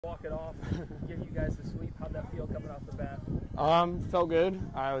Walk it off, give you guys the sweep. How'd that feel coming off the bat? Felt good.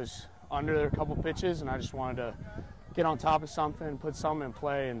 I was under a couple pitches, and I just wanted to get on top of something, put something in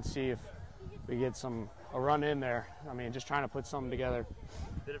play, and see if we get a run in there. I mean, just trying to put something together.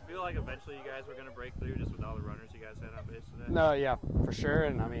 Did it feel like eventually you guys were going to break through just with all the runners you guys had on base today? No, yeah, for sure.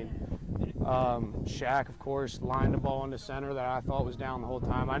 And I mean, Shaq, of course, lined the ball into center that I thought was down the whole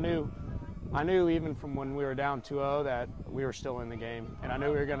time. I knew even from when we were down 2-0 that we were still in the game, and I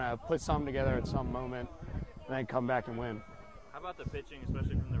knew we were going to put something together at some moment and then come back and win. How about the pitching,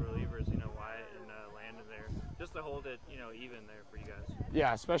 especially from the relievers, Wyatt and Landon there, just to hold it, even there for you guys?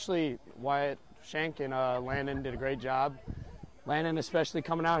 Yeah, especially Wyatt, Shank, and Landon did a great job. Landon, especially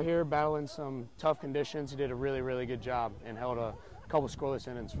coming out here, battling some tough conditions, he did a really, really good job and held a couple scoreless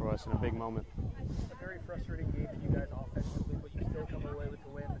innings for us in a big moment. A very frustrating game for you guys offensively, but you still come away with the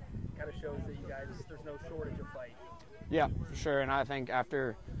win. Kind of shows that you guys, there's no shortage of fight. Yeah, for sure. And I think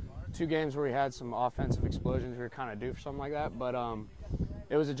after 2 games where we had some offensive explosions, we were kind of due for something like that. But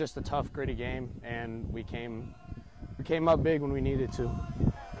it was just a tough, gritty game, and we came up big when we needed to.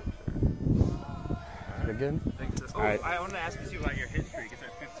 Is that good? Thanks. Oh, right. I wanted to ask you about your hit streak. It's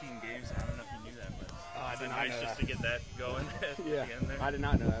at 15 games. I don't know if you knew that, but it's nice just to get that going at the end there. I did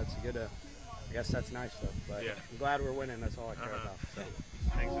not know that. It's a good. I guess that's nice though. But yeah. I'm glad we're winning. That's all I care about. So.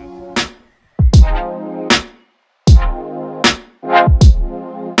 Thanks, man.